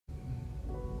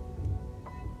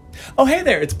Oh hey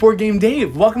there, it's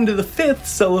BoardGameDave. Welcome to the 5th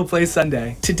Solo Play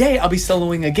Sunday. Today I'll be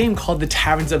soloing a game called the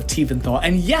Taverns of Tiefenthal,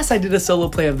 and yes, I did a solo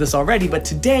play of this already, but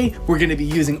today we're going to be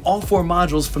using all 4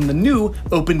 modules from the new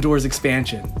Open Doors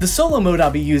expansion. The solo mode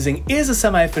I'll be using is a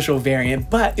semi-official variant,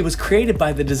 but it was created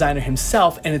by the designer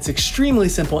himself, and it's extremely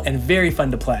simple and very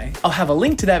fun to play. I'll have a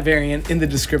link to that variant in the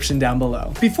description down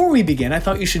below. Before we begin, I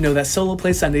thought you should know that Solo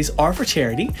Play Sundays are for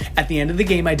charity. At the end of the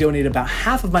game, I donate about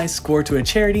half of my score to a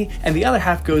charity, and the other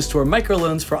half goes toward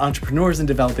microloans for entrepreneurs in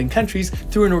developing countries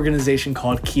through an organization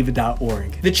called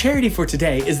Kiva.org. The charity for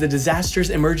today is the Disasters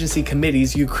Emergency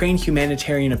Committee's Ukraine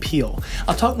Humanitarian Appeal.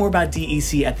 I'll talk more about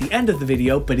DEC at the end of the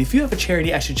video, but if you have a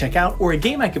charity I should check out or a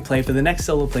game I could play for the next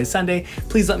Solo Play Sunday,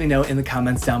 please let me know in the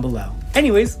comments down below.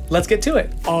 Anyways, let's get to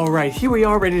it. All right, here we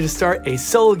are ready to start a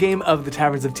solo game of the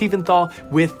Taverns of Tiefenthal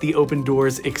with the Open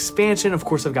Doors expansion. Of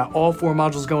course, I've got all 4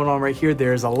 modules going on right here.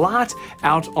 There's a lot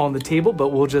out on the table, but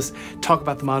we'll just talk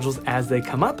about the modules as they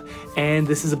come up. And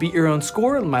this is a beat your own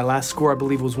score. My last score, I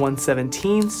believe, was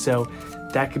 117, so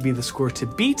that could be the score to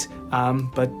beat.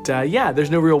 Yeah,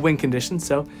 there's no real win condition,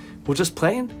 so we'll just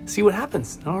play and see what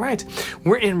happens. All right,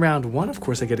 we're in round 1. Of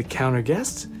course, I get a counter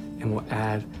guest, and we'll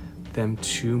add them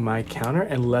to my counter,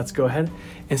 and let's go ahead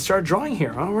and start drawing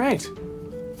here. All right,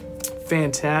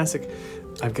 fantastic.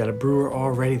 I've got a brewer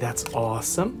already. That's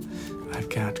awesome. I've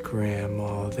got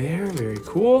grandma there. Very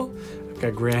cool. I've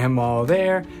got grandma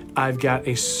there. I've got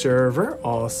a server.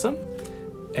 Awesome.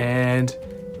 And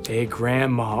a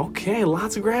grandma. Okay,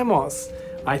 lots of grandmas.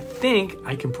 I think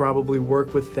I can probably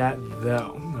work with that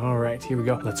though. All right, here we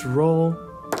go. Let's roll.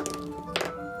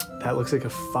 That looks like a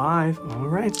 5. All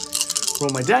right. Roll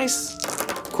my dice.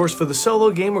 Of course, for the solo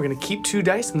game, we're going to keep 2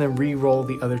 dice and then re-roll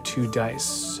the other 2 dice.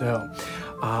 So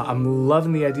I'm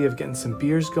loving the idea of getting some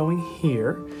beers going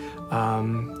here.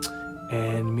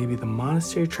 And maybe the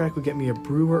monastery track would get me a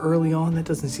brewer early on. That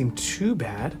doesn't seem too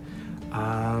bad.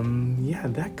 Yeah,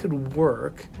 that could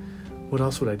work. What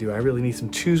else would I do? I really need some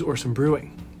 2s or some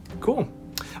brewing. Cool.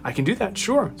 I can do that,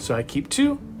 sure. So I keep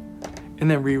 2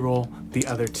 and then re-roll the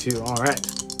other 2. All right.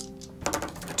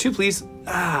 2, please.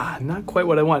 Not quite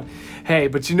what I want. Hey,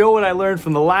 but you know what I learned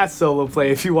from the last solo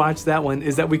play, if you watch that one,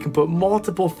 is that we can put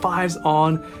multiple 5s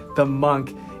on the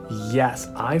monk. Yes,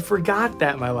 I forgot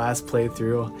that my last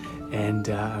playthrough, and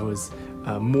I was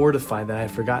mortified that I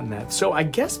had forgotten that. So I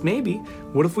guess maybe,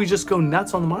 what if we just go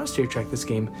nuts on the monastery track this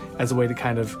game as a way to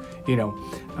kind of, you know,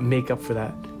 make up for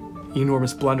that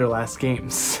enormous blunder last game.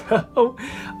 So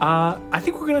I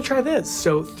think we're gonna try this.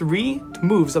 So 3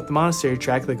 moves up the monastery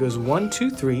track that goes 1, 2,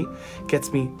 3,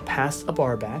 gets me past a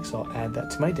bar back, so I'll add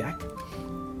that to my deck.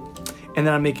 And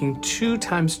then I'm making 2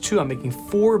 times 2, I'm making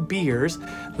 4 beers.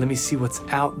 Let me see what's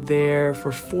out there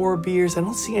for 4 beers. I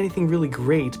don't see anything really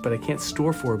great, but I can't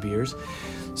store 4 beers.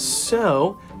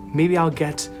 So maybe I'll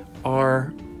get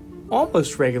our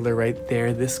almost regular right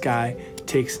there. This guy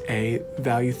takes a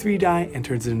value 3 die and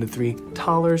turns it into 3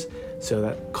 thalers. So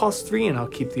that costs 3, and I'll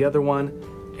keep the other one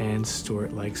and store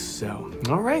it like so.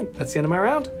 All right, that's the end of my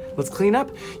round. Let's clean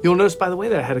up. You'll notice, by the way,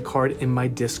 that I had a card in my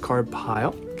discard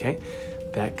pile. Okay,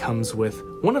 that comes with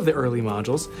one of the early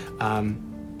modules.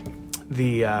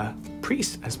 The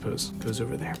priest, I suppose, goes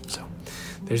over there. So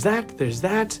there's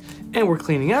that, and we're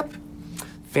cleaning up.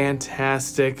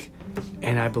 Fantastic.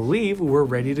 And I believe we're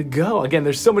ready to go. Again,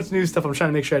 there's so much new stuff. I'm trying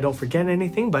to make sure I don't forget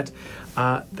anything, but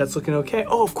that's looking okay.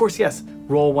 Oh, of course, yes.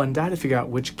 Roll 1 die to figure out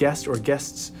which guest or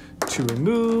guests to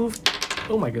remove.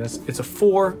 Oh my goodness, it's a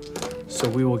 4. So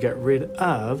we will get rid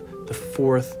of the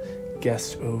 4th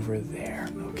guest over there.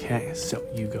 Okay, so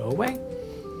you go away,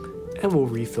 and we'll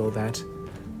refill that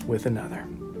with another.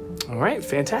 All right,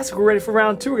 fantastic. We're ready for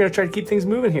round 2. We're going to try to keep things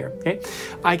moving here. Okay,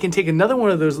 I can take another one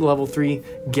of those level 3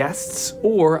 guests,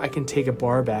 or I can take a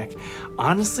bar back.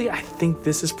 Honestly, I think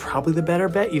this is probably the better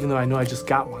bet, even though I know I just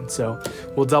got one. So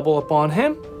we'll double up on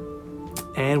him,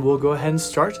 and we'll go ahead and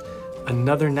start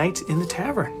another night in the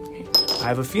tavern. Okay. I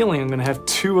have a feeling I'm going to have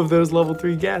 2 of those level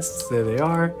 3 guests. There they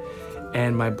are.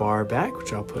 And my bar back,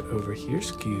 which I'll put over here,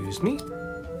 excuse me.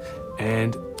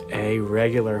 And a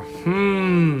regular.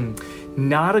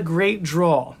 Not a great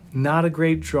draw. Not a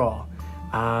great draw.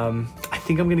 I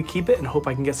think I'm going to keep it and hope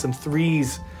I can get some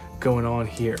 3s going on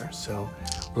here. So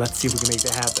let's see if we can make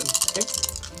that happen. Okay.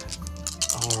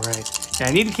 All right. And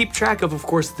I need to keep track of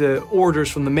course, the orders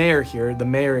from the mayor here. The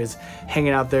mayor is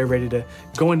hanging out there ready to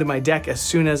go into my deck as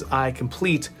soon as I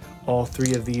complete all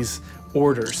 3 of these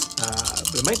orders.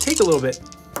 But it might take a little bit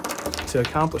to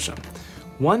accomplish them.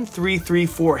 1, 3, 3,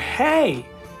 4. Hey!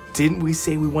 Didn't we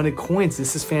say we wanted coins?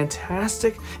 This is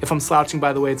fantastic. If I'm slouching,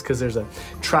 by the way, it's because there's a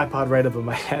tripod right above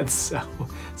my head, so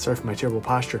sorry for my terrible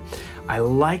posture. I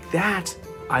like that.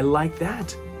 I like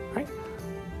that. All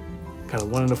Got a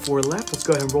 1 and a 4 left. Let's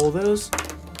go ahead and roll those.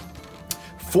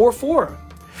 4, 4.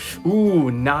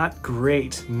 Ooh, not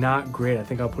great, not great. I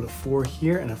think I'll put a 4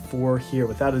 here and a 4 here.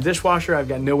 Without a dishwasher, I've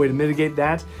got no way to mitigate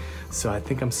that. So I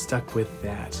think I'm stuck with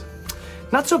that.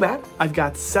 Not so bad. I've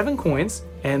got 7 coins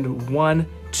and 1,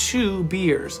 2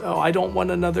 beers. Oh, I don't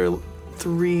want another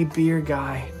 3 beer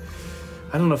guy.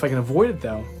 I don't know if I can avoid it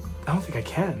though. I don't think I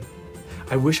can.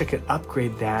 I wish I could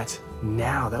upgrade that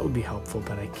now. That would be helpful,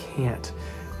 but I can't.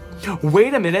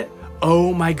 Wait a minute.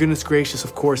 Oh my goodness gracious,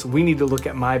 of course, we need to look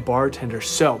at my bartender.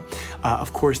 So,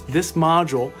 of course, this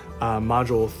module,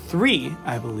 module 3,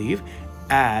 I believe,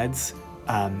 adds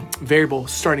variable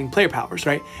starting player powers,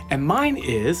 right? And mine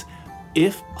is,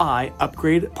 if I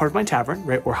upgrade part of my tavern,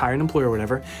 right, or hire an employee or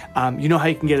whatever, you know how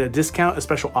you can get a discount, a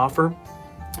special offer,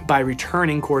 by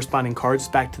returning corresponding cards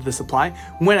back to the supply.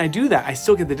 When I do that, I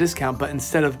still get the discount, but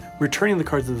instead of returning the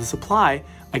cards to the supply,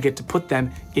 I get to put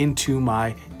them into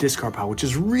my discard pile, which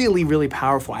is really, really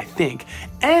powerful, I think.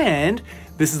 And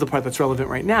this is the part that's relevant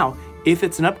right now. If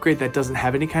it's an upgrade that doesn't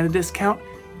have any kind of discount,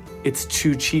 it's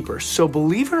 2 cheaper. So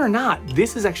believe it or not,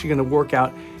 this is actually gonna work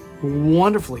out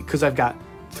wonderfully because I've got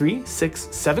 3, 6,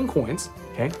 7 coins,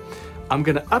 okay? I'm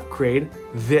gonna upgrade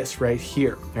this right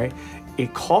here, right?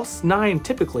 It costs 9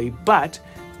 typically, but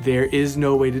there is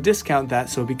no way to discount that,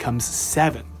 so it becomes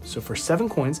 7. So for 7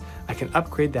 coins, I can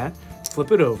upgrade that,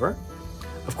 flip it over.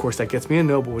 Of course, that gets me a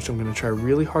noble, which I'm gonna try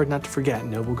really hard not to forget.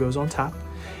 Noble goes on top.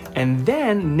 And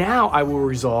then now I will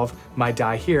resolve my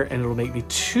die here and it'll make me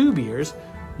 2 beers,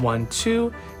 1,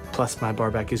 2, plus my bar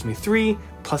back gives me 3,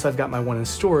 plus I've got my 1 in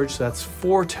storage, so that's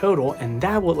 4 total, and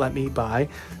that will let me buy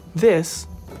this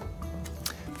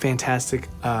fantastic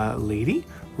lady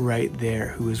right there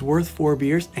who is worth 4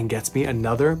 beers and gets me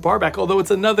another bar back, although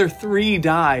it's another 3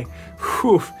 die.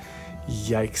 Whew,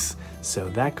 yikes. So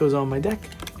that goes on my deck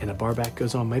and a bar back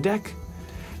goes on my deck.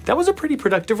 That was a pretty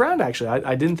productive round, actually.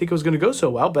 I didn't think it was gonna go so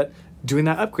well, but doing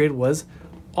that upgrade was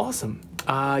awesome.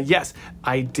 Yes,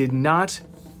 I did not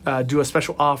do a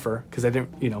special offer because I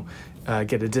didn't,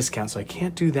 get a discount, so I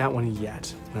can't do that one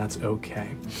yet. That's okay.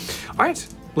 All right,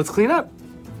 let's clean up.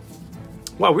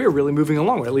 Wow, we are really moving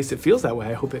along, or at least it feels that way.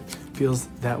 I hope it feels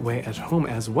that way at home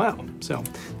as well. So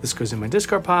this goes in my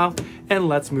discard pile, and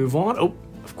let's move on. Oh,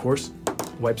 of course,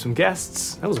 wipe some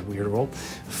guests. That was a weird roll.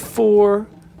 4,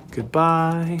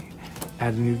 goodbye,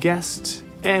 add a new guest,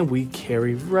 and we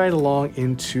carry right along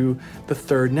into the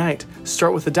 3rd night.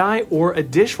 Start with a die or a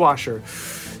dishwasher.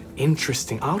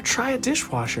 Interesting. I'll try a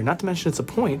dishwasher, not to mention it's a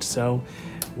point, so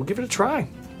we'll give it a try.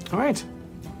 All right.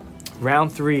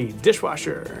 Round 3,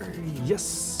 dishwasher.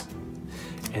 Yes.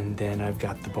 And then I've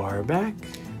got the bar back.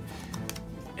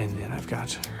 And then I've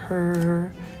got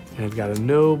her. And I've got a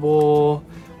noble.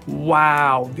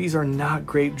 Wow, these are not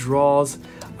great draws.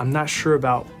 I'm not sure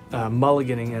about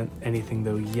mulliganing anything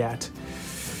though yet.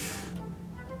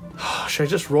 Should I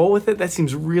just roll with it? That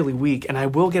seems really weak, and I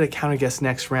will get a counter guess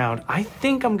next round. I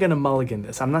think I'm gonna mulligan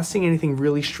this. I'm not seeing anything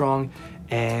really strong,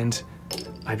 and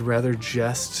I'd rather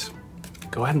just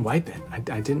go ahead and wipe it.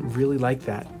 I didn't really like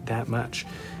that much.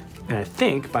 And I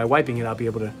think by wiping it, I'll be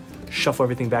able to shuffle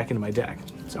everything back into my deck.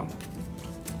 So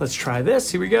let's try this.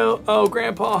 Here we go. Oh,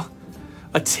 Grandpa.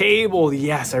 A table.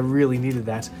 Yes, I really needed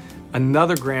that.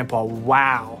 Another Grandpa.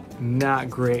 Wow, not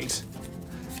great.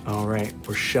 All right,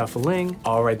 we're shuffling.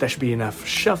 All right, that should be enough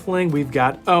shuffling. We've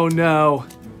got, oh no.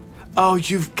 Oh,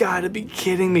 you've got to be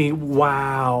kidding me.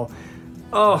 Wow.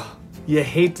 Oh, you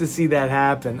hate to see that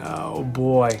happen. Oh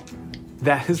boy,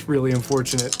 that is really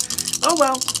unfortunate. Oh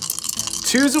well,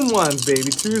 2s and 1s,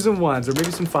 baby, 2s and 1s, or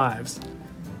maybe some 5s.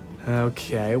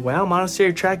 Okay, well,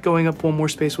 monastery track going up 1 more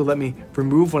space will let me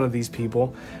remove one of these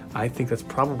people. I think that's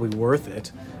probably worth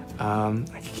it.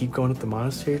 I could keep going up the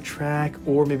monastery track,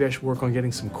 or maybe I should work on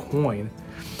getting some coin.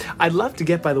 I'd love to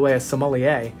get, by the way, a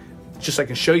sommelier, just so I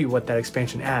can show you what that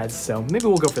expansion adds, so maybe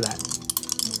we'll go for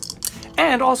that.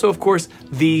 And also, of course,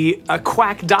 the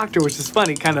quack doctor, which is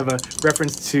funny, kind of a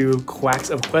reference to Quacks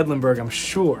of Quedlinburg, I'm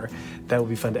sure. That would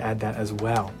be fun to add that as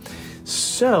well.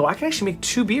 So I can actually make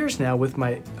 2 beers now with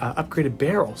my upgraded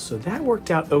barrel, so that worked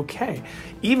out okay.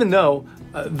 Even though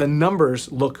the numbers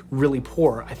look really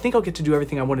poor, I think I'll get to do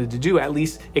everything I wanted to do, at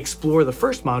least explore the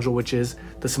first module, which is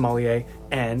the sommelier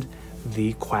and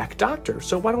the quack doctor.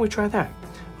 So why don't we try that?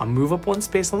 I'll move up 1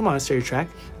 space on the monastery track,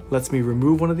 lets me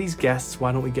remove one of these guests.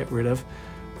 Why don't we get rid of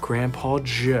Grandpa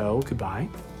Joe? Goodbye.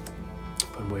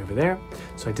 Put him way over there.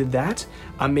 So I did that.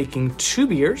 I'm making 2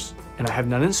 beers, and I have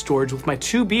none in storage. With my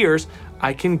 2 beers,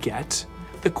 I can get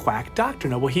the quack doctor.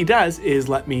 Now what he does is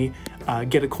let me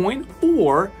get a coin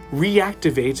or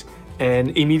reactivate an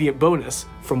immediate bonus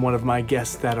from one of my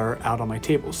guests that are out on my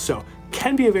table. So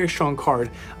can be a very strong card.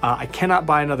 I cannot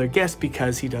buy another guest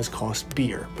because he does cost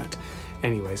beer. But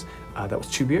anyways, that was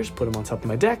 2 beers, put them on top of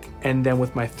my deck. And then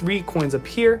with my 3 coins up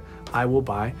here, I will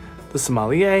buy the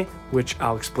sommelier, which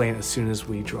I'll explain as soon as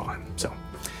we draw him. So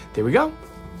there we go.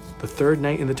 The 3rd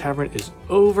night in the tavern is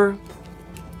over.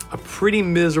 A pretty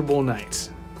miserable night.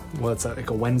 Well, it's like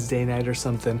a Wednesday night or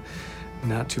something.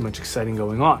 Not too much exciting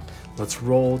going on. Let's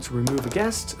roll to remove a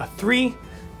guest, a 3.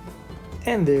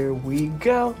 And there we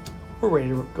go. We're ready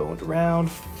to go into round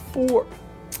 4.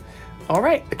 All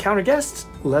right, the counter guest.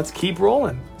 Let's keep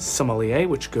rolling. Sommelier,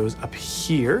 which goes up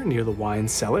here near the wine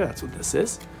cellar. That's what this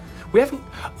is. We haven't,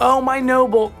 oh, my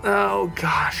noble. Oh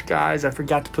gosh, guys, I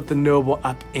forgot to put the noble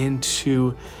up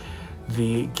into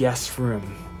the guest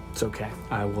room. It's okay.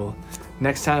 I will,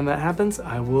 next time that happens,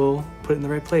 I will put it in the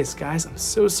right place. Guys, I'm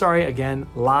so sorry. Again,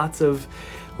 lots of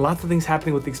things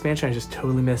happening with the expansion. I just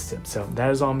totally missed it. So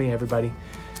that is on me, everybody.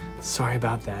 Sorry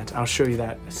about that. I'll show you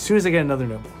that as soon as I get another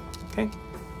noble. Okay.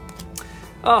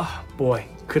 Oh boy,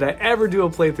 could I ever do a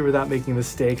playthrough without making a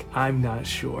mistake? I'm not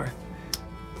sure.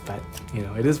 But, you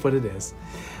know, it is what it is.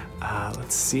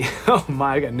 Let's see. Oh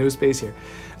my, I got no space here.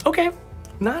 Okay.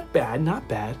 Not bad, not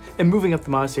bad. And moving up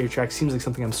the monastery track seems like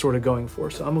something I'm sort of going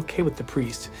for, so I'm okay with the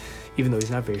priest, even though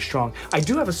he's not very strong. I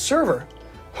do have a server.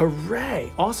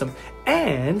 Hooray, awesome.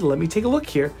 And let me take a look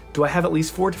here. Do I have at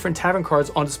least 4 different tavern cards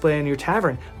on display in your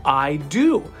tavern? I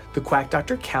do. The Quack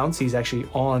Doctor counts. He's actually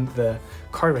on the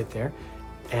card right there.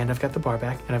 And I've got the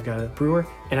barback, and I've got a brewer,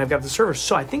 and I've got the server.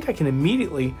 So I think I can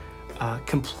immediately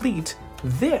complete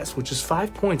this, which is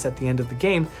 5 points at the end of the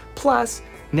game, plus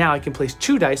now I can place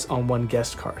 2 dice on 1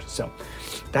 guest card. So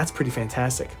that's pretty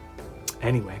fantastic.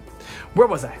 Anyway, where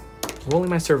was I? Rolling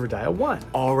my server die, a 1.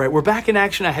 All right, we're back in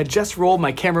action. I had just rolled,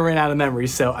 my camera ran out of memory.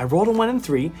 So I rolled a 1 and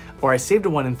 3, or I saved a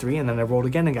 1 and 3, and then I rolled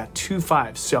again and got 2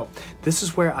 5s. So this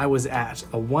is where I was at,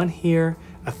 a 1 here,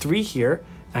 a 3 here,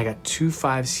 and I got 2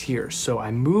 5s here. So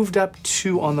I moved up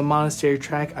 2 on the monastery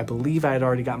track. I believe I had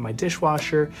already gotten my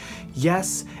dishwasher.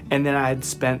 Yes, and then I had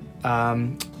spent,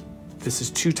 this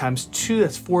is 2 times 2,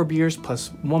 that's 4 beers plus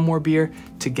 1 more beer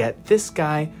to get this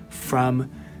guy from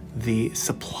the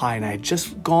supply. And I had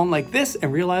just gone like this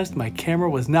and realized my camera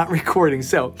was not recording.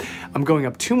 So I'm going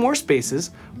up 2 more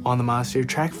spaces on the monastery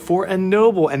track for a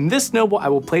noble. And this noble I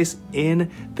will place in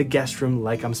the guest room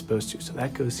like I'm supposed to. So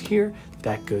that goes here,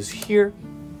 that goes here.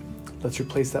 Let's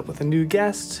replace that with a new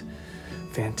guest.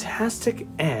 Fantastic.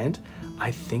 And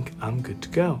I think I'm good to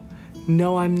go.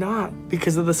 No, I'm not,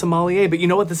 because of the sommelier. But you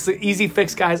know what? This is an easy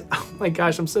fix, guys. Oh my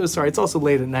gosh, I'm so sorry. It's also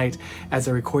late at night as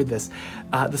I record this.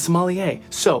 The sommelier.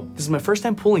 So this is my first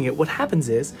time pulling it. What happens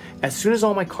is, as soon as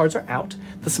all my cards are out,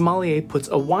 the sommelier puts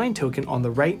a wine token on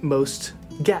the rightmost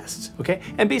guest, okay?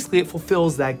 And basically it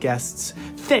fulfills that guest's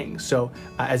thing, so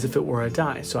as if it were a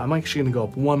die. So I'm actually gonna go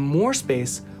up 1 more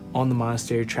space on the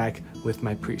monastery track with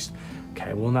my priest.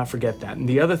 Okay, we'll not forget that. And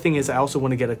the other thing is I also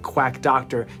want to get a Quack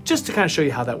Doctor just to kind of show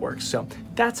you how that works. So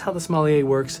that's how the sommelier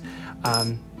works.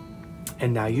 And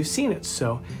now you've seen it.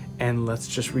 So, and let's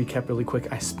just recap really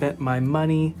quick. I spent my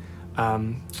money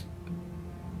to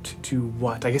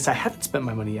what? I guess I haven't spent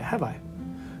my money yet, have I?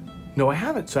 No, I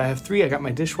haven't. So I have 3. I got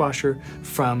my dishwasher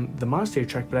from the monastery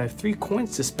track, but I have 3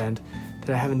 coins to spend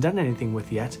that I haven't done anything with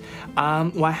yet.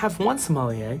 Well, I have 1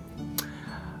 sommelier.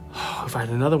 Oh, if I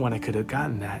had another one, I could have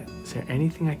gotten that. Is there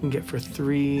anything I can get for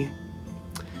 3?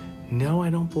 No, I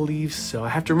don't believe so. I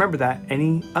have to remember that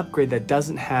any upgrade that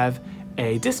doesn't have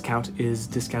a discount is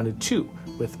discounted 2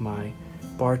 with my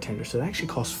bartender. So that actually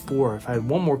costs 4. If I had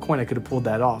 1 more coin, I could have pulled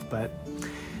that off, but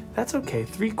that's okay.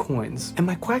 3 coins. And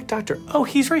my Quack Doctor, oh,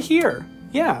 he's right here.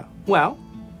 Yeah, well,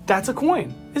 that's a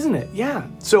coin, isn't it? Yeah.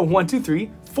 So 1, 2, 3,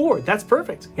 4. That's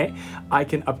perfect. Okay. I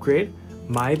can upgrade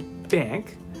my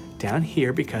bank down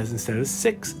here because instead of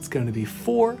 6, it's going to be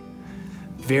 4.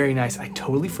 Very nice. I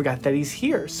totally forgot that he's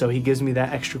here. So he gives me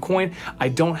that extra coin. I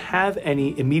don't have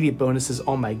any immediate bonuses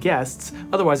on my guests.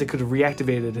 Otherwise, I could have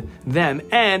reactivated them.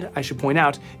 And I should point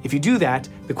out, if you do that,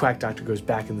 the Quack Doctor goes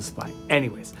back in the supply.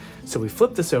 Anyways, so we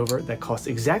flip this over. That costs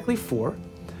exactly 4.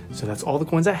 So that's all the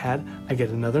coins I had. I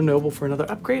get another noble for another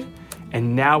upgrade.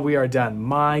 And now we are done.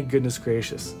 My goodness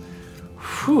gracious.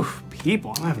 Whew,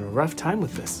 people, I'm having a rough time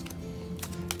with this.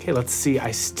 Okay, let's see.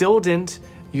 I still didn't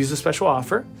use a special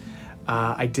offer.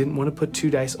 I didn't want to put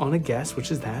 2 dice on a guess,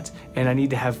 which is that. And I need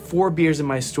to have 4 beers in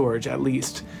my storage at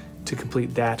least to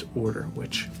complete that order,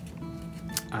 which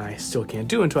I still can't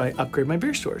do until I upgrade my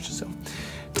beer storage. So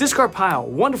discard pile.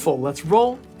 Wonderful. Let's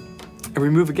roll and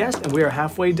remove a guest. And we are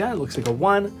halfway done. It looks like a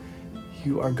 1.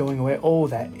 You are going away. Oh,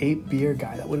 that 8 beer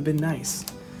guy. That would have been nice.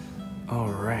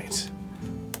 All right.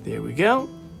 There we go.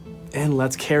 And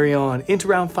let's carry on. Into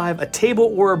round 5, a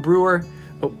table or a brewer.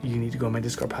 Oh, you need to go in my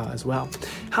discard pile as well.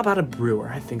 How about a brewer?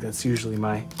 I think that's usually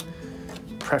my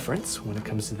preference when it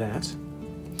comes to that.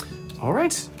 All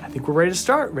right, I think we're ready to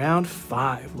start. Round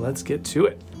 5, let's get to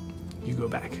it. You go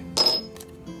back.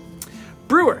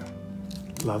 Brewer,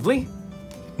 lovely.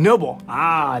 Noble,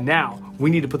 now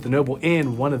we need to put the noble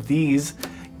in one of these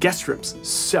guest rooms.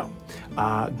 So,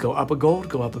 go up a gold,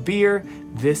 go up a beer.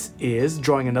 This is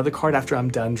drawing another card after I'm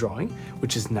done drawing,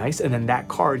 which is nice. And then that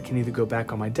card can either go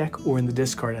back on my deck or in the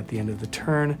discard at the end of the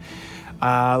turn.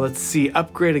 Let's see,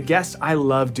 upgrade a guest. I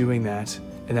love doing that.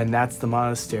 And then that's the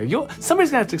monastery.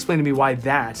 Somebody's gonna have to explain to me why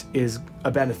that is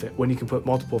a benefit when you can put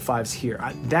multiple 5s here.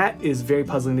 That is very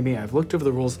puzzling to me. I've looked over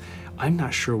the rules. I'm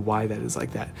not sure why that is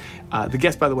like that. The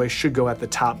guest, by the way, should go at the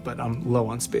top, but I'm low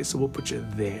on space, so we'll put you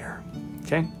there,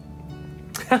 okay?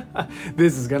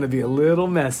 This is gonna be a little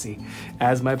messy,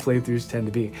 as my playthroughs tend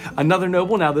to be. Another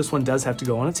noble, now this one does have to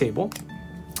go on a table,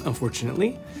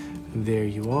 unfortunately. There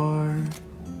you are.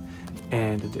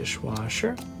 And a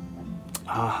dishwasher.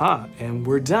 And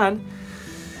we're done.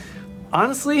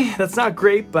 Honestly, that's not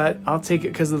great, but I'll take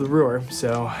it because of the brewer,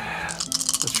 so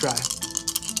let's try.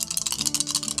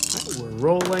 All right, we're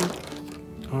rolling.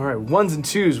 All right, 1s and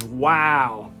 2s,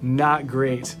 wow, not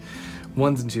great.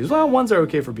 1s and 2s, well, 1s are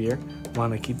okay for beer.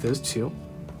 Want to keep those 2?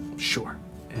 Sure,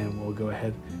 and we'll go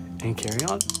ahead and carry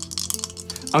on.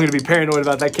 I'm gonna be paranoid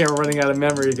about that camera running out of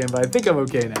memory again, but I think I'm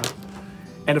okay now.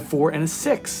 And a 4 and a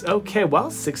 6, okay,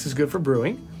 well, 6 is good for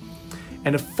brewing.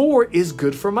 And a 4 is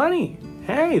good for money.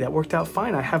 Hey, that worked out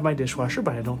fine. I have my dishwasher,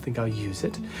 but I don't think I'll use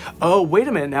it. Oh, wait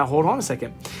a minute now, hold on a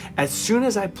second. As soon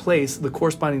as I place the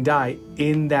corresponding die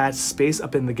in that space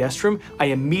up in the guest room, I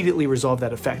immediately resolve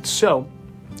that effect. So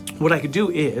what I could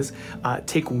do is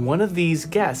take one of these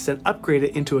guests and upgrade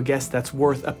it into a guest that's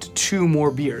worth up to 2 more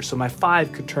beers. So my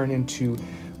 5 could turn into,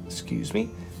 excuse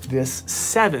me, this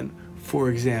 7,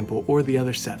 for example, or the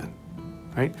other 7,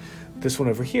 right? This one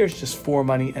over here is just 4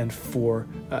 money and 4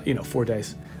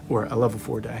 dice, or a level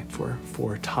 4 die for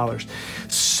 $4.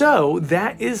 So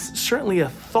that is certainly a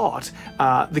thought.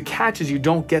 The catch is you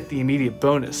don't get the immediate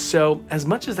bonus. So as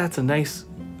much as that's a nice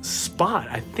spot,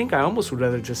 I think I almost would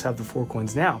rather just have the 4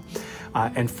 coins now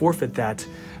and forfeit that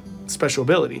special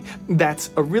ability.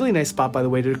 That's a really nice spot, by the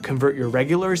way, to convert your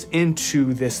regulars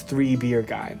into this 3 beer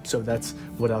guy. So that's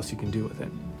what else you can do with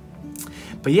it.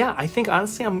 But yeah, I think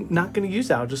honestly I'm not going to use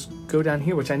that. I'll just go down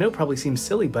here, which I know probably seems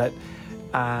silly, but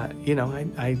yeah,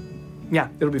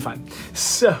 it'll be fine.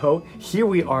 So here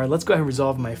we are. Let's go ahead and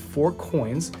resolve my 4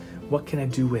 coins. What can I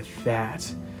do with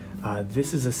that?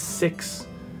 This is a 6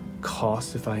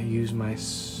 cost if I use my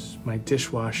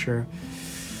dishwasher.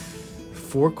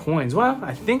 4 coins. Well,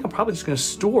 I think I'm probably just going to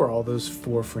store all those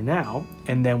 4 for now.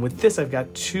 And then with this, I've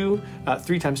got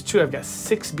 3 times 2, I've got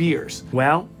 6 beers.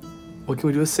 Well, what can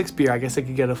we do with 6 beer? I guess I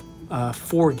could get a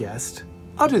 4 guest.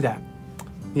 I'll do that.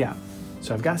 Yeah.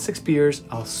 So I've got 6 beers.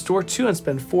 I'll store 2 and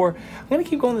spend 4. I'm going to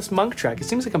keep going this monk track. It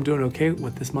seems like I'm doing okay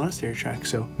with this monastery track.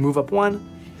 So move up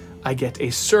 1. I get a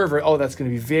server. Oh, that's going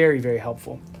to be very, very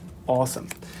helpful. Awesome.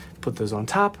 Put those on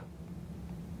top.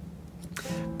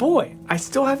 Boy, I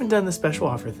still haven't done the special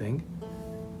offer thing.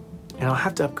 And I'll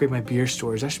have to upgrade my beer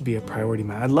stores. That should be a priority,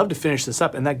 man. I'd love to finish this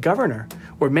up. And that governor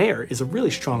or mayor is a really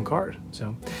strong card.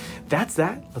 So that's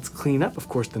that. Let's clean up. Of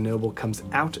course, the noble comes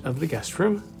out of the guest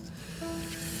room.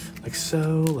 Like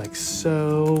so, like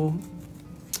so.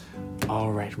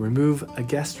 All right, remove a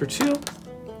guest or 2.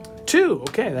 2,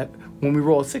 okay. That when we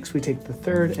roll a 6, we take the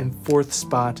 3rd and 4th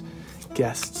spot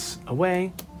guests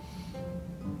away.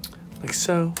 Like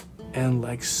so, and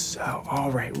like so.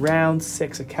 All right, round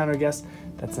 6, a counter guest.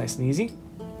 That's nice and easy.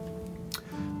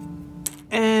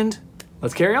 And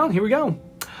let's carry on. Here we go.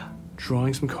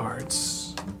 Drawing some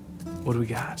cards. What do we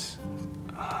got?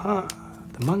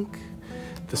 The monk,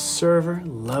 the server.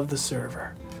 Love the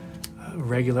server.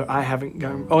 Regular. I haven't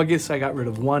got. Oh, I guess I got rid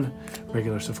of 1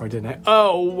 regular so far, didn't I?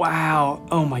 Oh, wow.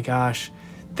 Oh my gosh.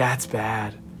 That's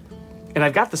bad. And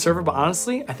I've got the server, but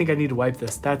honestly, I think I need to wipe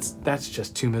this. That's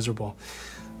just too miserable.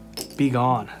 Be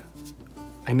gone.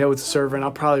 I know it's a server and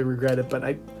I'll probably regret it, but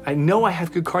I know I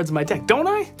have good cards in my deck, don't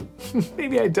I?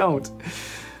 Maybe I don't.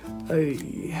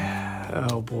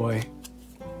 Oh boy.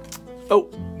 Oh,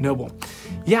 noble.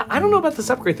 Yeah, I don't know about this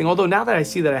upgrade thing, although now that I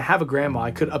see that I have a grandma,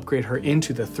 I could upgrade her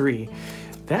into the 3.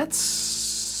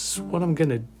 That's what I'm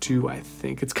gonna do, I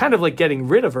think. It's kind of like getting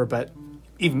rid of her, but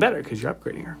even better because you're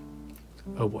upgrading her.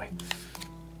 Oh boy.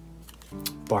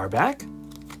 Bar back.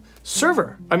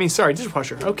 Server.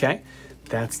 Dishwasher. Okay.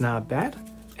 That's not bad.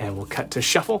 And we'll cut to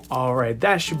shuffle. All right,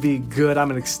 that should be good.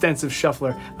 I'm an extensive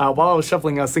shuffler. While I was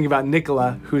shuffling, I was thinking about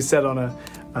Nicola, who said on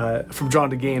from Drawn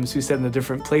to Games, who said in a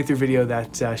different playthrough video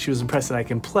that she was impressed that I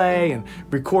can play and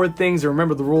record things and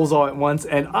remember the rules all at once.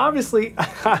 And obviously,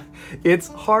 it's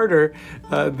harder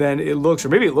than it looks, or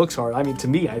maybe it looks hard. I mean, to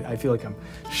me, I feel like I'm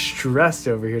stressed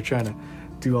over here trying to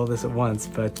do all this at once,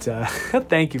 but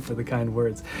thank you for the kind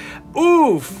words.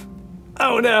 Oof!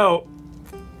 Oh no!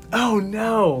 Oh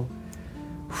no!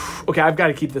 Okay, I've got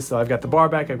to keep this though. I've got the bar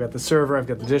back, I've got the server, I've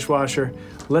got the dishwasher.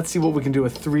 Let's see what we can do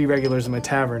with 3 regulars in my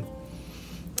tavern.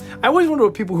 I always wonder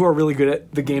what people who are really good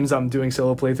at the games I'm doing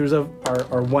solo playthroughs of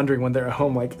are wondering when they're at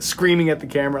home, like screaming at the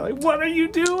camera, like, what are you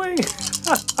doing?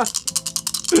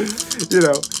 You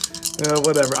know,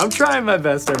 whatever. I'm trying my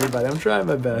best, everybody. I'm trying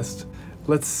my best.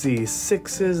 Let's see,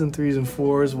 6s and 3s and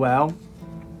 4s. Well,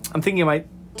 I'm thinking I might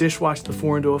dishwash the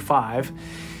 4 into a 5.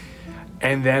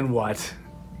 And then what?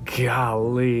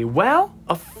 Golly. Well,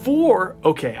 a 4.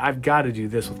 Okay, I've got to do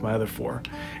this with my other 4.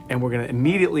 And we're going to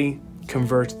immediately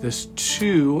convert this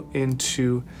 2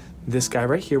 into this guy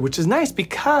right here, which is nice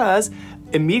because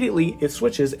immediately it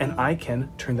switches and I can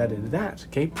turn that into that.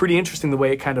 Okay, pretty interesting the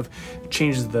way it kind of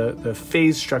changes the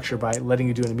phase structure by letting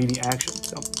you do an immediate action.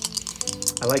 So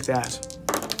I like that.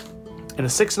 And a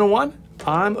 6 and a 1,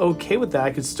 I'm okay with that.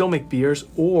 I could still make beers,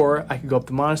 or I could go up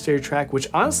the monastery track, which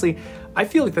honestly, I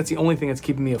feel like that's the only thing that's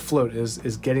keeping me afloat is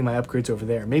getting my upgrades over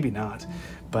there. Maybe not,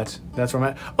 but that's where I'm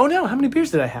at. Oh no, how many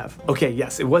beers did I have? Okay,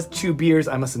 yes, it was 2 beers.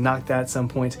 I must have knocked that at some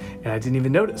point and I didn't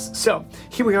even notice. So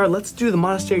here we are. Let's do the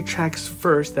monastery tracks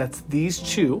first. That's these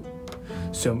 2.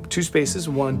 So 2 spaces,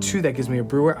 1, 2, that gives me a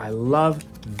brewer. I love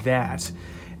that.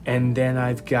 And then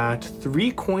I've got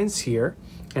 3 coins here.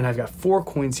 And I've got 4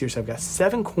 coins here, so I've got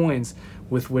 7 coins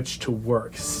with which to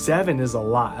work. 7 is a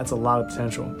lot. That's a lot of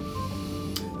potential.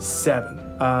 7.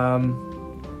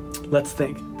 Let's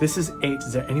think. This is 8.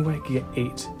 Is there any way I could get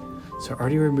 8? So I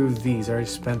already removed these. I already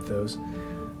spent those.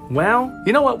 Well,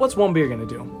 you know what? What's 1 beer going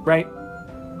to do, right?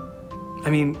 I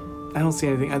mean, I don't see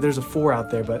anything. There's a 4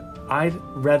 out there, but I'd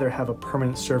rather have a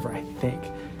permanent server, I think.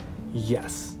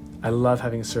 Yes. I love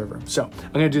having a server. So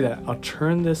I'm going to do that. I'll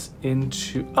turn this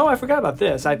into... Oh, I forgot about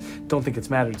this. I don't think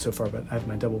it's mattered so far, but I have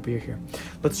my double beer here.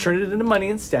 Let's turn it into money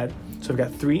instead. So I've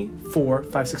got 3, 4,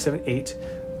 5, 6, 7, 8.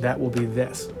 That will be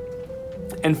this.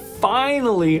 And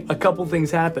finally, a couple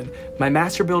things happen. My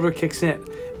master builder kicks in.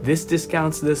 This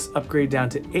discounts this upgrade down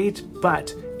to 8,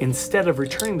 but instead of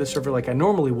returning the server like I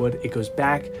normally would, it goes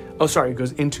back... Oh, sorry, it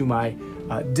goes into my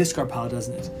discard pile,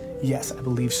 doesn't it? Yes, I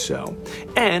believe so.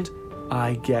 And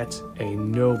I get a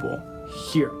noble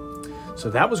here. So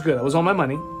that was good. That was all my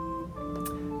money.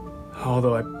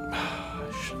 Although I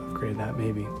should have upgraded that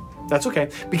maybe. That's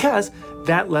okay, because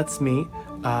that lets me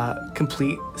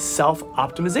complete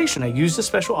self-optimization. I used a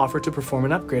special offer to perform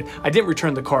an upgrade. I didn't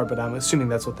return the card, but I'm assuming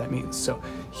that's what that means. So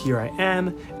here I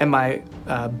am, and my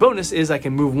bonus is I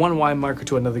can move 1 wine marker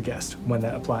to another guest when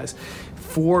that applies.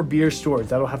 4 beer storage.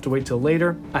 That'll have to wait till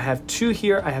later. I have 2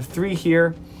 here. I have 3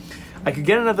 here. I could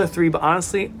get another 3, but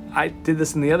honestly, I did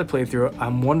this in the other playthrough.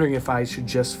 I'm wondering if I should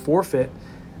just forfeit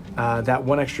that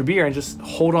 1 extra beer and just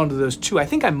hold on to those 2. I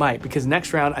think I might, because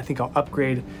next round, I think I'll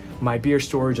upgrade my beer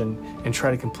storage and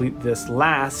try to complete this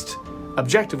last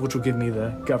objective, which will give me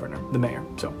the governor, the mayor.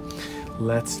 So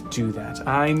let's do that.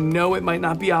 I know it might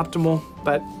not be optimal,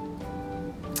 but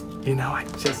you know, I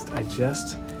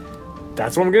just,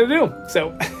 that's what I'm gonna do.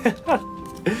 So,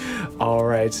 all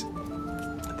right.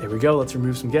 There we go. Let's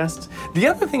remove some guests. The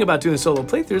other thing about doing solo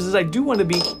playthroughs is I do want to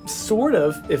be sort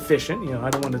of efficient. You know, I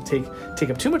don't want to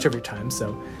take up too much of your time.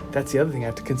 So that's the other thing I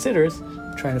have to consider is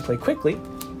trying to play quickly,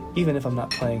 even if I'm not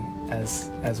playing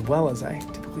as well as I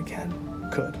typically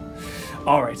could.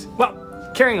 All right.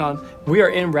 Well, carrying on. We are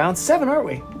in round 7, aren't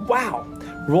we? Wow.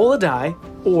 Roll a die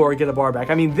or get a bar back.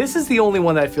 I mean, this is the only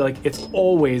one that I feel like it's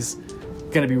always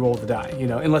going to be roll the die, you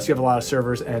know, unless you have a lot of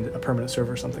servers and a permanent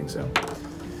server or something. So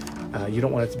you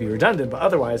don't want it to be redundant, but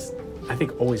otherwise, I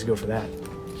think always go for that.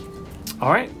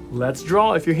 All right, let's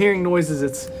draw. If you're hearing noises,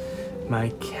 it's my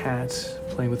cat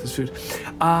playing with his food.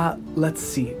 Let's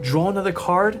see. Draw another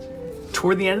card.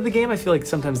 Toward the end of the game, I feel like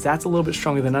sometimes that's a little bit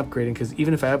stronger than upgrading, because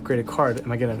even if I upgrade a card,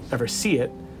 am I going to ever see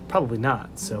it? Probably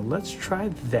not. So let's try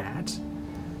that.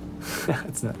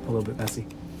 It's not a little bit messy.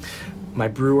 My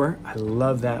brewer, I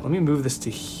love that. Let me move this to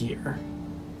here.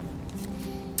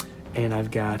 And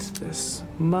I've got this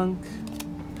monk.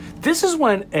 This is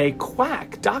when a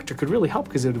quack doctor could really help,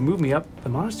 because it would move me up the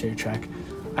monastery track.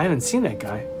 I haven't seen that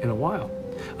guy in a while.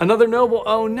 Another noble.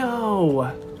 Oh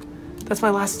no. That's my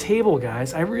last table,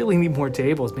 guys. I really need more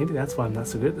tables. Maybe that's why I'm not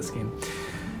so good at this game.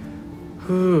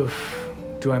 Whew.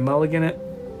 Do I mulligan it?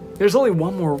 There's only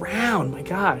one more round. My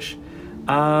gosh.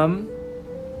 I've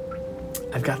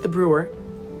got the brewer.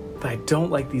 but I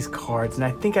don't like these cards, and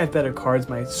I think I have better cards.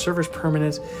 My server's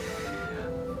permanent.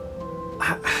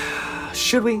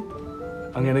 Should we?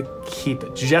 I'm gonna keep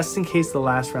it just in case the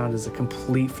last round is a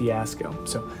complete fiasco.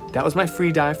 So that was my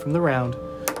free die from the round.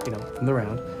 You know, from the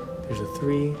round. There's a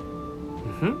 3.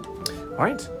 All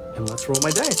right, and let's roll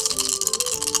my dice.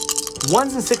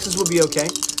 1s and 6s would be okay.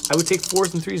 I would take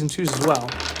 4s and 3s and 2s as well.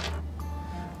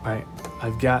 All right,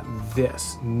 I've got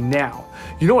this. Now,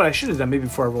 you know what I should have done maybe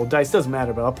before I roll dice? Doesn't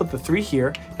matter, but I'll put the 3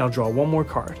 here, and I'll draw 1 more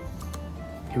card.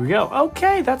 Here we go.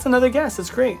 Okay, that's another guess.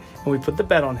 That's great. And we put the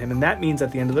bet on him, and that means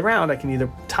at the end of the round, I can either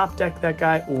top deck that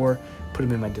guy or put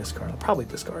him in my discard. I'll probably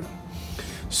discard him.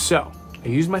 So, I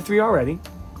used my 3 already.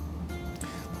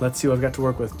 Let's see what I've got to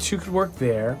work with. 2 could work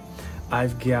there.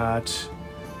 I've got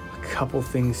a couple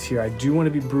things here. I do want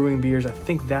to be brewing beers. I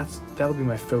think that'll be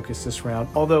my focus this round.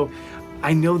 Although,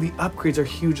 I know the upgrades are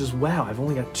huge as well. I've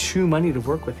only got 2 money to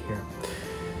work with here.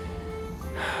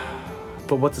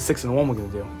 But what's a 6 and a 1 we're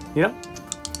going to do? You know?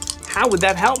 How would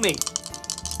that help me?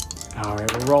 All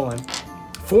right, we're rolling.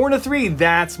 4 and a 3,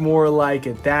 that's more like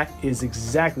it. That is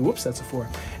exactly, whoops, that's a 4.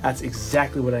 That's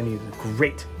exactly what I needed.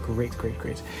 Great, great, great,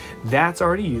 great. That's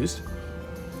already used.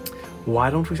 Why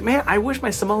don't we, man, I wish my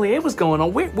sommelier was going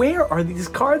on. Where are these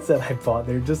cards that I bought?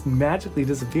 They're just magically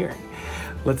disappearing.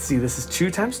 Let's see, this is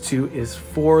 2 times 2 is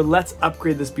 4. Let's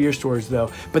upgrade this beer storage though.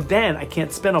 But then I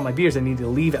can't spend all my beers. I need to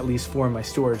leave at least 4 in my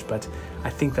storage, but I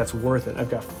think that's worth it. I've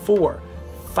got 4,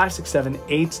 5, 6, 7,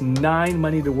 8, 9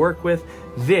 money to work with.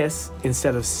 This,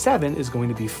 instead of 7, is going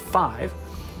to be 5,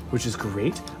 which is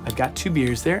great. I've got 2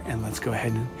 beers there, and let's go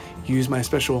ahead and use my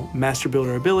special Master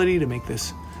Builder ability to make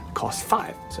this cost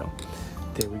 5. So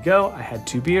there we go. I had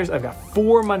 2 beers. I've got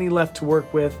 4 money left to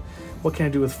work with. What can I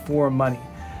do with 4 money?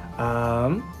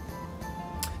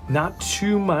 Not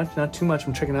too much, not too much.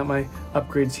 I'm checking out my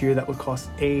upgrades here. That would cost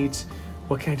 8.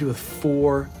 What can I do with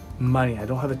 4 money? I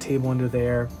don't have a table under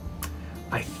there.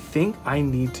 I think I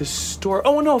need to store.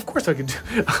 Oh no, of course I could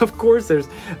do. Of course, there's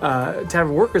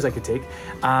tavern workers I could take.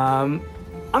 I'm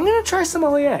gonna try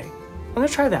sommelier. I'm gonna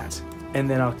try that, and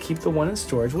then I'll keep the 1 in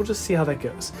storage. We'll just see how that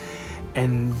goes,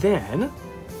 and then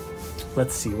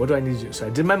let's see. What do I need to do? So I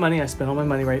did my money. I spent all my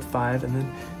money, right? 5, and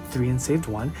then 3, and saved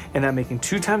 1, and that making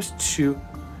 2 times 2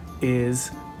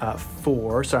 is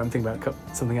 4. Sorry, I'm thinking about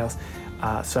something else.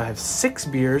 So I have 6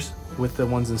 beers with the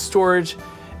 1s in storage,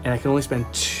 and I can only spend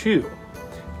 2.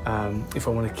 If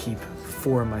I want to keep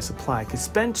 4 in my supply. I could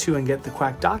spend 2 and get the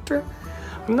Quack Doctor.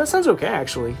 I mean, that sounds okay,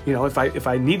 actually. You know, if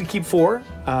I need to keep 4,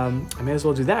 I may as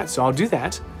well do that. So I'll do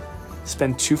that.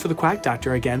 Spend 2 for the Quack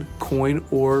Doctor. Again, coin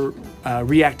or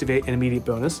reactivate an immediate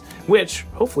bonus, which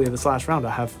hopefully in this last round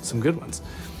I'll have some good ones.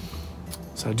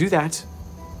 So I'll do that.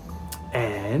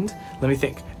 And let me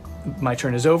think. My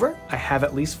turn is over. I have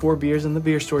at least 4 beers in the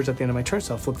beer storage at the end of my turn,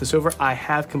 so I'll flip this over. I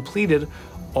have completed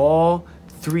all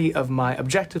 3 of my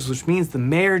objectives, which means the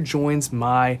mayor joins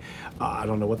my, I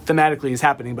don't know what thematically is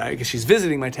happening, but I guess she's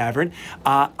visiting my tavern.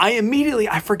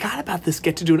 I forgot about this,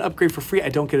 get to do an upgrade for free. I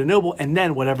don't get a noble, and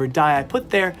then whatever die I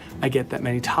put there, I get that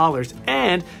many dollars.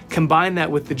 And combine that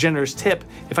with the generous tip,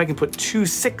 if I can put 2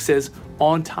 6s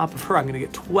on top of her, I'm gonna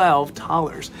get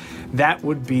 $12. That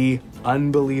would be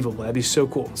unbelievable. That'd be so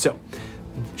cool. So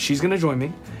she's gonna join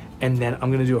me, and then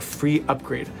I'm gonna do a free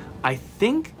upgrade. I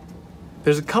think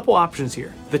there's a couple options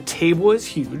here. The table is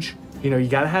huge. You know, you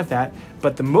gotta have that.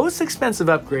 But the most expensive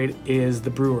upgrade is the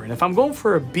brewer. And if I'm going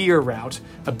for a beer route,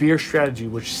 a beer strategy,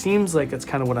 which seems like that's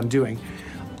kind of what I'm doing,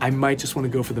 I might just want to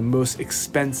go for the most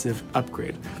expensive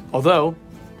upgrade. Although,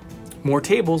 more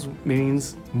tables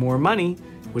means more money,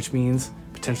 which means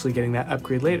potentially getting that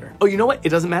upgrade later. Oh, you know what? It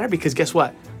doesn't matter because guess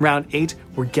what? Round 8,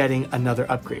 we're getting another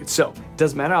upgrade. So, it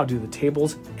doesn't matter. I'll do the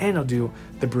tables and I'll do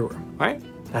the brewer, all right?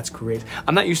 That's great.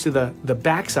 I'm not used to the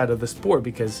back side of this board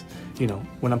because, you know,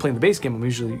 when I'm playing the base game, I'm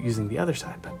usually using the other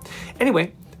side. But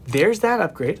anyway, there's that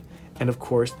upgrade. And of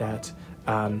course that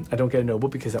I don't get a noble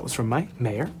because that was from my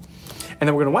mayor. And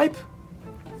then we're gonna wipe.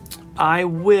 I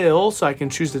will, so I can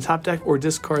choose the top deck or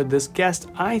discard this guest.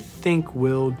 I think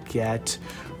we'll get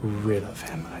rid of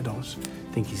him. I don't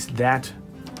think he's that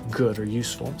good or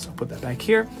useful. So I'll put that back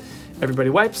here. Everybody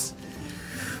wipes.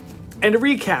 And to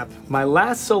recap, my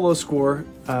last solo score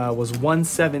was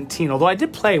 117, although I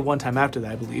did play one time after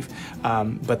that, I believe.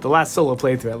 But the last solo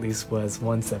playthrough, at least, was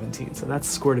 117. So that's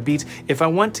the score to beat. If I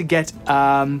want to get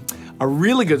a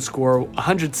really good score,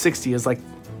 160 is like,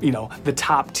 you know, the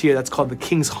top tier. That's called the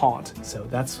King's Haunt. So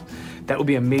that would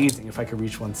be amazing if I could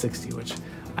reach 160, which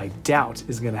I doubt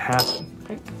is going to happen.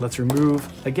 Okay, let's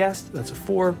remove a guest. That's a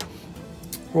 4.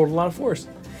 Rolled a lot of 4s.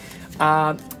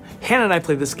 Hannah and I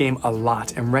play this game a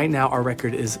lot, and right now our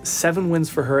record is 7 wins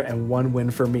for her and 1 win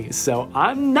for me. So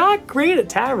I'm not great at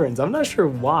taverns. I'm not sure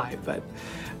why, but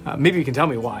maybe you can tell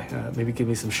me why. Maybe give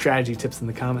me some strategy tips in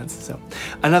the comments. So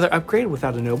another upgrade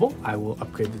without a noble. I will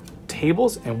upgrade the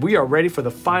tables, and we are ready for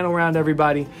the final round,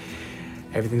 everybody.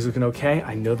 Everything's looking okay.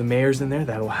 I know the mayor's in there.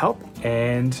 That'll help.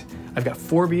 And I've got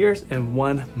 4 beers and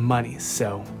 1 money.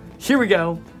 So here we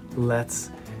go. Let's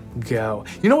go.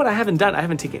 You know what I haven't done? I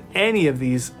haven't taken any of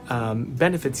these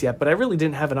benefits yet, but I really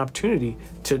didn't have an opportunity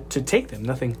to take them.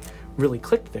 Nothing really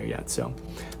clicked there yet. So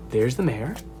there's the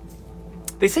mayor.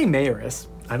 They say mayoress.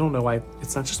 I don't know why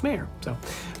it's not just mayor. So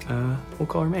we'll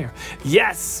call her mayor.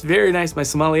 Yes, very nice. My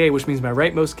sommelier, which means my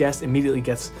rightmost guest immediately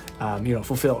gets,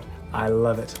 fulfilled. I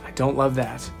love it. I don't love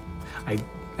that. I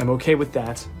am okay with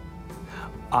that.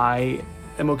 I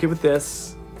am okay with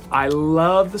this. I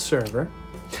love the server.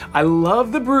 I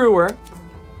love the brewer.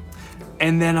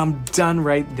 And then I'm done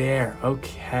right there.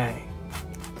 Okay.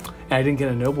 And I didn't get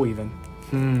a noble even.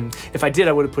 If I did,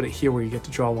 I would have put it here where you get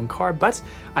to draw 1 card, but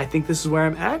I think this is where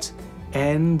I'm at,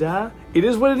 and it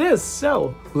is what it is.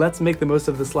 So let's make the most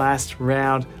of this last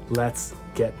round. Let's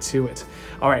get to it.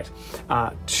 All right,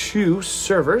 2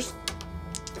 servers.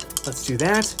 Let's do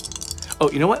that.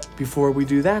 Oh, you know what? Before we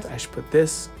do that, I should put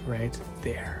this right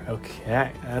there.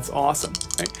 Okay, that's awesome.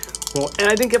 Right. Well, and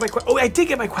I didn't get my quack. Oh, I did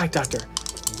get my quack doctor.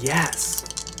 Yes.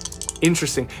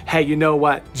 Interesting. Hey, you know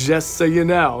what? Just so you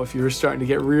know, if you were starting to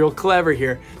get real clever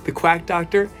here, the quack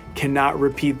doctor cannot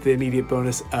repeat the immediate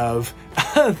bonus of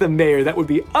the mayor. That would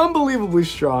be unbelievably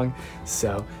strong.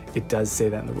 So it does say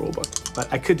that in the rule book,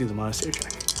 but I could do the monastery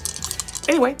track.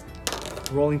 Anyway,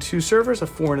 rolling 2 servers, a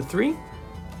 4 and a 3.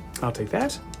 I'll take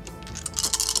that.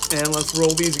 And let's roll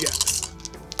these guys.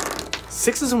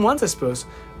 6s and 1s, I suppose.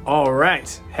 All right.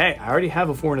 Hey, I already have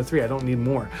a 4 and a 3. I don't need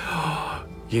more.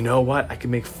 You know what? I can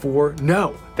make 4.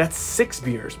 No, that's 6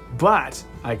 beers, but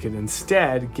I could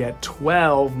instead get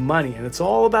 12 money, and it's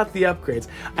all about the upgrades.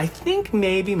 I think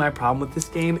maybe my problem with this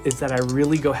game is that I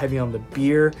really go heavy on the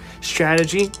beer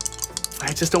strategy.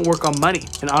 I just don't work on money.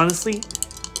 And honestly,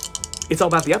 it's all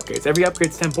about the upgrades. Every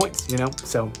upgrade's 10 points, you know?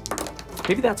 So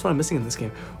maybe that's what I'm missing in this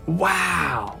game.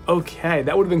 Wow. Okay,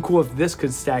 that would have been cool if this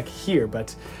could stack here,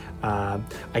 but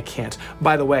I can't.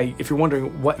 By the way, if you're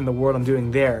wondering what in the world I'm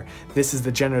doing there, this is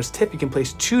the generous tip. You can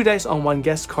place 2 dice on 1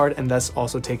 guest card and thus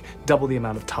also take double the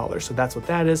amount of thalers. So that's what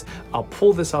that is. I'll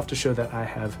pull this off to show that I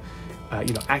have,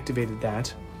 activated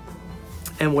that.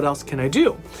 And what else can I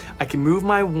do? I can move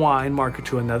my wine marker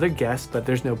to another guest, but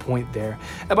there's no point there.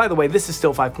 And by the way, this is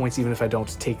still 5 points even if I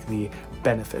don't take the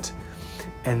benefit.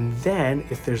 And then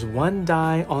if there's 1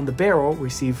 die on the barrel,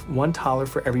 receive 1 thaler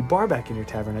for every bar back in your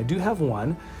tavern. I do have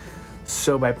 1.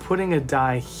 So by putting a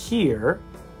die here,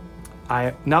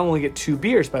 I not only get 2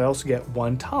 beers, but I also get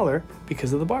 1 thaler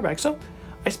because of the bar back. So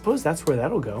I suppose that's where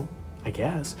that'll go, I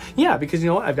guess. Yeah, because you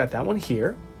know what? I've got that one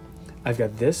here. I've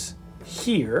got this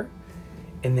here.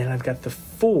 And then I've got the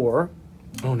 4.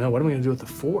 Oh no, what am I gonna do with the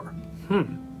 4?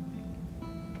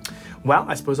 Well,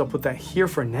 I suppose I'll put that here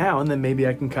for now, and then maybe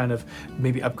I can kind of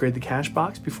upgrade the cash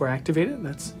box before I activate it.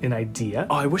 That's an idea.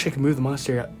 Oh, I wish I could move the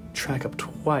monastery track up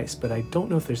twice, but I don't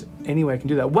know if there's any way I can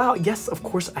do that. Wow, yes, of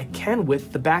course I can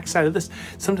with the back side of this.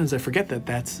 Sometimes I forget that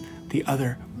that's the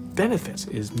other benefit,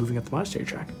 is moving up the monastery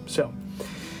track. So,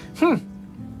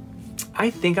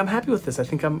 I think I'm happy with this. I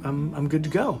think I'm good to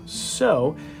go.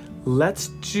 So, let's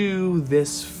do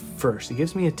this first. It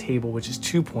gives me a table, which is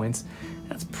 2 points.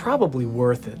 That's probably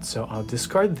worth it. So I'll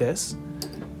discard this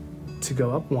to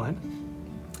go up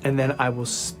 1. And then I will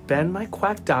spend my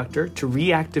quack doctor to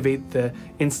reactivate the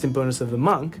instant bonus of the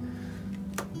monk,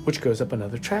 which goes up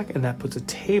another track, and that puts a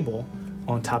table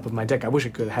on top of my deck. I wish I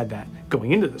could have had that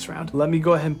going into this round. Let me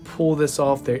go ahead and pull this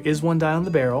off. There is 1 die on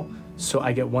the barrel, so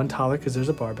I get 1 thaler because there's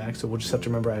a bar back. So we'll just have to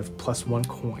remember I have +1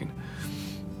 coin.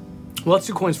 Well, let's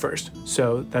do coins first.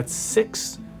 So that's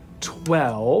 6,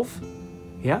 12.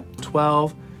 Yeah,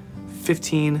 12,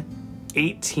 15,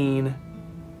 18,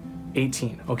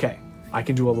 18. Okay, I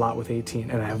can do a lot with 18,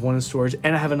 and I have 1 in storage,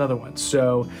 and I have another one.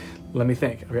 So let me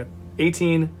think. I've got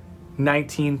 18,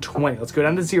 19, 20. Let's go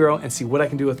down to 0 and see what I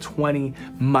can do with 20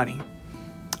 money.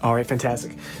 All right,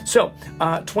 fantastic. So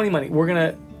 20 money. We're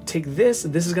gonna take this.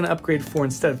 This is gonna upgrade for,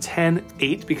 instead of 10,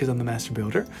 8, because I'm the master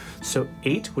builder. So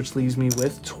 8, which leaves me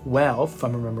with 12, if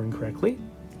I'm remembering correctly.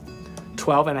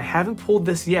 12, and I haven't pulled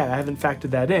this yet. I haven't factored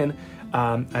that in.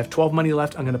 I have 12 money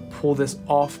left. I'm gonna pull this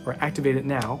off or activate it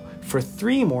now for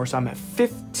 3 more, so I'm at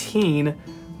 15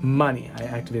 money. I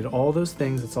activated all those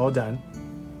things, it's all done.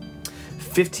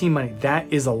 15 money,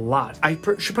 that is a lot. I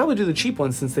should probably do the cheap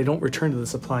ones since they don't return to the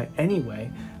supply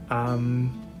anyway.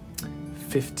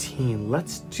 15.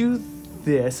 Let's do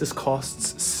this. This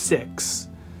costs 6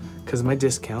 because of my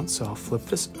discount. So I'll flip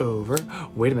this over.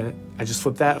 Wait a minute. I just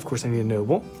flipped that. Of course, I need a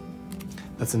noble.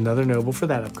 That's another noble for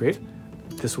that upgrade.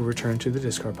 This will return to the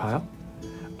discard pile.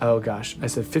 Oh gosh, I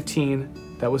said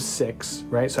 15. That was 6,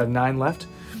 right? So I have 9 left.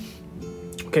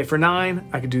 Okay, for 9,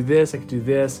 I could do this. I could do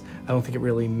this. I don't think it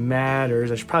really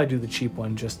matters. I should probably do the cheap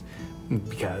one just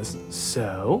because.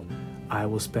 So I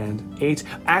will spend 8.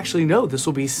 Actually, no, this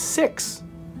will be 6.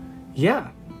 Yeah,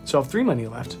 so I have 3 money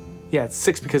left. Yeah, it's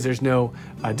 6 because there's no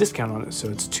discount on it, so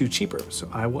it's 2 cheaper. So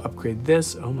I will upgrade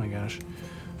this, oh my gosh,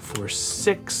 for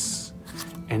 6.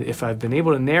 And if I've been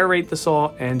able to narrate this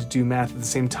all and do math at the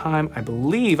same time, I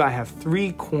believe I have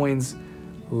 3 coins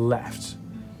left.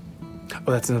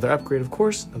 Oh, that's another upgrade, of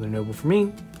course. Another noble for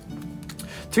me.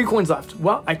 3 coins left.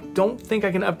 Well, I don't think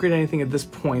I can upgrade anything at this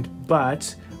point,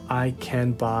 but I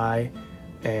can buy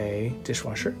a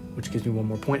dishwasher, which gives me 1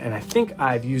 more point, and I think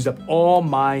I've used up all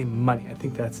my money. I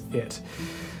think that's it.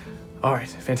 All right,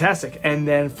 fantastic. And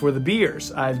then for the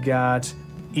beers, I've got,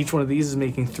 each one of these is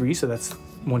making 3, so that's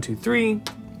 1, 2, 3,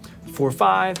 4,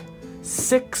 5,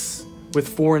 6, with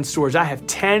 4 in storage. I have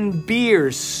 10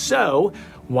 beers, so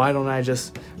why don't I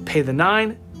just pay the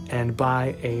 9 and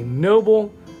buy a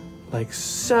noble, like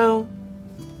so.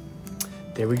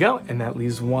 There we go, and that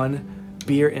leaves 1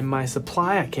 beer in my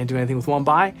supply. I can't do anything with one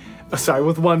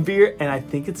beer, and I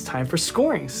think it's time for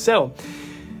scoring. So,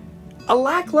 a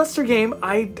lackluster game.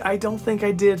 I don't think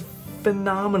I did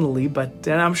phenomenally, but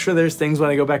and I'm sure there's things when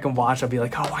I go back and watch, I'll be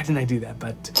like, oh, why didn't I do that?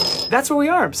 But that's where we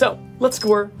are. So, let's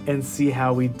score and see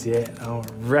how we did. All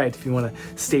right, if you want to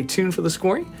stay tuned for the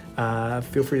scoring,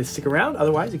 feel free to stick around.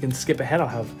 Otherwise, you can skip ahead. I'll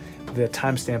have the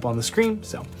timestamp on the screen.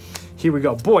 So, here we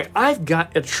go. Boy, I've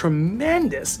got a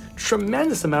tremendous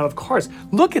amount of cards.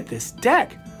 Look at this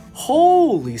deck.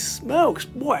 Holy smokes.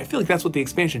 Boy, I feel like that's what the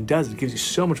expansion does. It gives you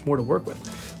so much more to work with.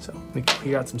 So let me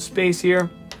clear out some space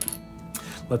here.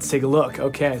 Let's take a look.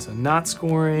 Okay, so not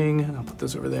scoring. I'll put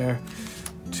this over there.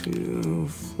 2,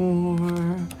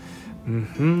 4.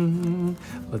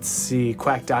 Let's see.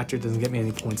 Quack Doctor doesn't get me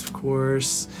any points, of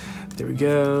course. There we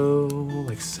go,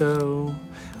 like so.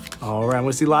 All right, I'm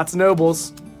gonna see lots of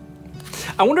nobles.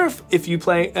 I wonder if you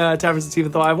play Taverns of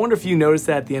Tiefenthal, I wonder if you notice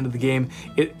that at the end of the game,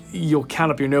 you'll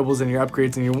count up your nobles and your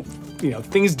upgrades and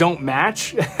things don't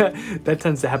match. That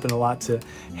tends to happen a lot to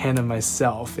Hannah and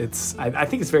myself. I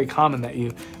think it's very common that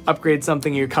you upgrade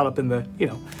something, you're caught up in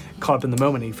the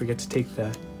moment and you forget to take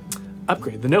the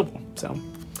upgrade, the noble. So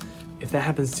if that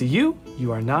happens to you,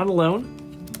 you are not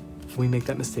alone. We make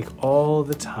that mistake all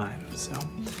the time. So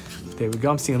there we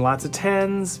go. I'm seeing lots of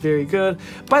 10s. Very good.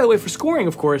 By the way, for scoring,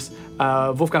 of course,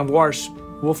 Wolfgang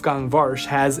Warsch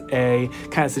has a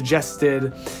kind of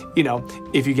suggested,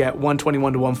 if you get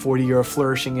 121 to 140, you're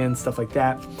flourishing in, stuff like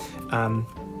that.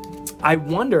 I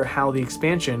wonder how the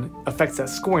expansion affects that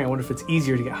scoring. I wonder if it's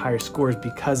easier to get higher scores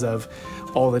because of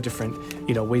all the different,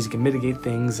 ways you can mitigate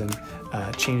things and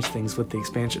change things with the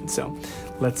expansion. So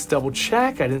let's double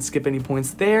check. I didn't skip any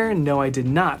points there. No, I did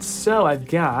not. So I've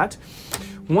got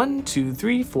 1, 2,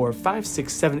 3, 4, 5,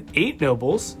 6, 7, 8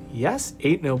 nobles. Yes,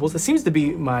 8 nobles. That seems to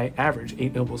be my average,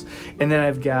 8 nobles. And then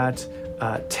I've got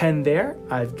 10 there.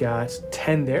 I've got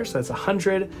 10 there. So that's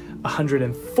 100,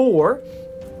 104.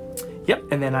 Yep,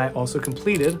 and then I also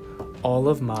completed all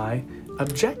of my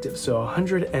objectives. So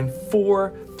 104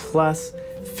 plus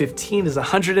 15 is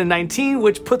 119,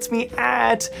 which puts me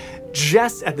at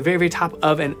just at the very, very top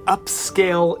of an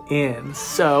upscale inn.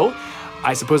 So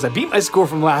I suppose I beat my score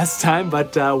from last time,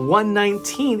 but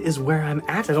 119 is where I'm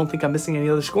at. I don't think I'm missing any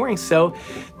other scoring, so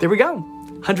there we go.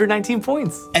 119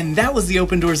 points. And that was the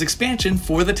Open Doors expansion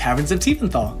for the Taverns of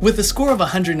Tiefenthal. With a score of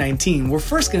 119, we're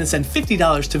first going to send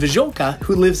 $50 to Vizholka,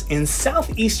 who lives in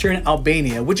southeastern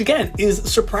Albania, which again is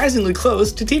surprisingly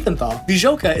close to Tiefenthal.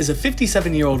 Vizholka is a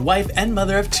 57-year-old wife and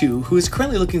mother of 2 who is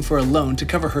currently looking for a loan to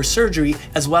cover her surgery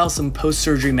as well as some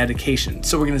post-surgery medication.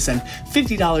 So we're going to send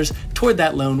 $50 toward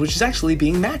that loan, which is actually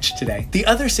being matched today. The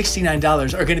other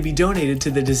 $69 are going to be donated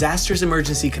to the Disasters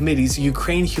Emergency Committee's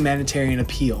Ukraine Humanitarian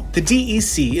Appeal. The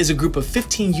DEC is a group of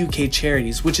 15 UK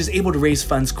charities which is able to raise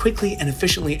funds quickly and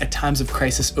efficiently at times of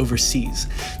crisis overseas.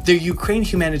 Their Ukraine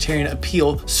Humanitarian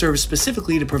Appeal serves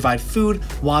specifically to provide food,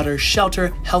 water,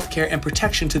 shelter, healthcare, and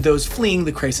protection to those fleeing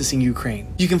the crisis in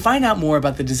Ukraine. You can find out more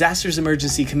about the Disasters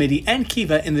Emergency Committee and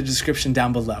Kiva in the description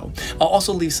down below. I'll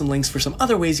also leave some links for some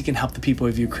other ways you can help the people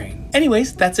of Ukraine.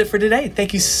 Anyways, that's it for today.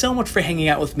 Thank you so much for hanging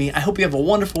out with me. I hope you have a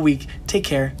wonderful week. Take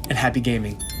care and happy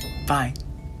gaming. Bye.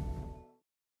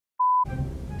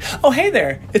 Oh hey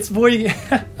there, it's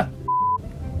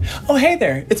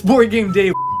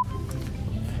BoardGameDave.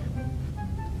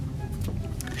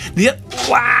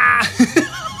 Wow!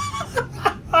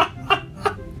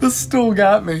 The stool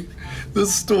got me. The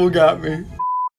stool got me.